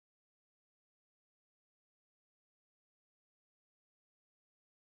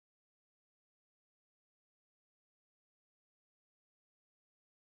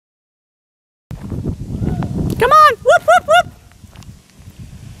whoop, whoop, whoop.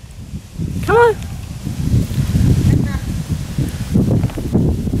 Come on.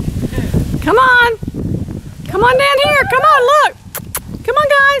 Come on. Come on down here. Come on, look. Come on,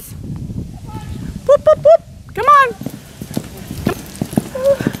 guys. Whoop, whoop, whoop. Come on.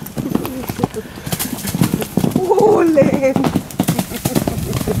 Oh, Lynn.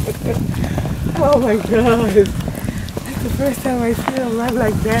 Oh my God. That's the first time I see them run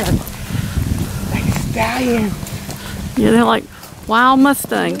like that. Like a stallion. Yeah, they're like wild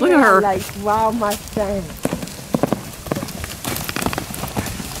Mustangs. Look at her. Like wild Mustang.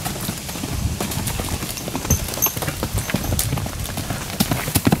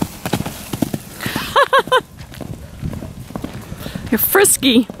 You're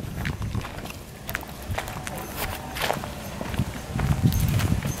frisky.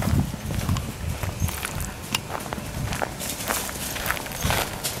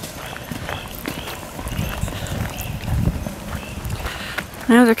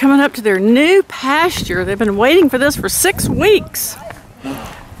 Now they're coming up to their new pasture. They've been waiting for this for 6 weeks. It's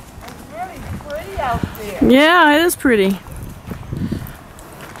really pretty out there. Yeah, it is pretty.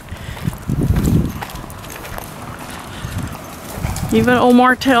 Even old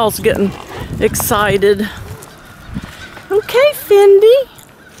Martell's getting excited. Okay, Fendi.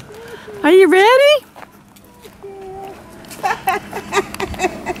 Are you ready?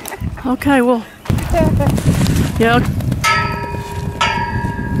 Okay, well. Yeah.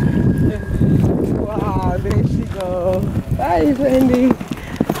 Wow, there she goes. Bye, Fendi.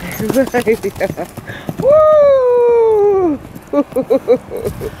 Woo!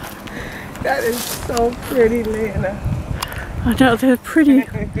 That is so pretty, Lena. I know, they're pretty.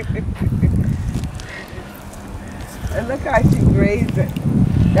 And look how she's grazing.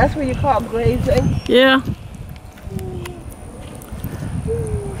 That's what you call grazing? Yeah.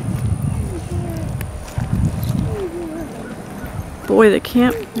 Boy,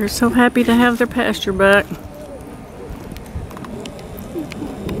 they're so happy to have their pasture back.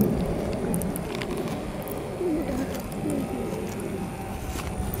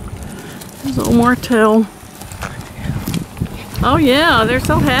 There's old Martell. Oh yeah, they're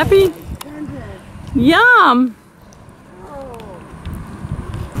so happy. Yum!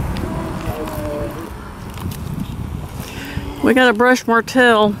 We gotta brush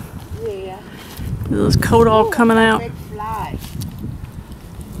Martell. Yeah. This coat all coming out.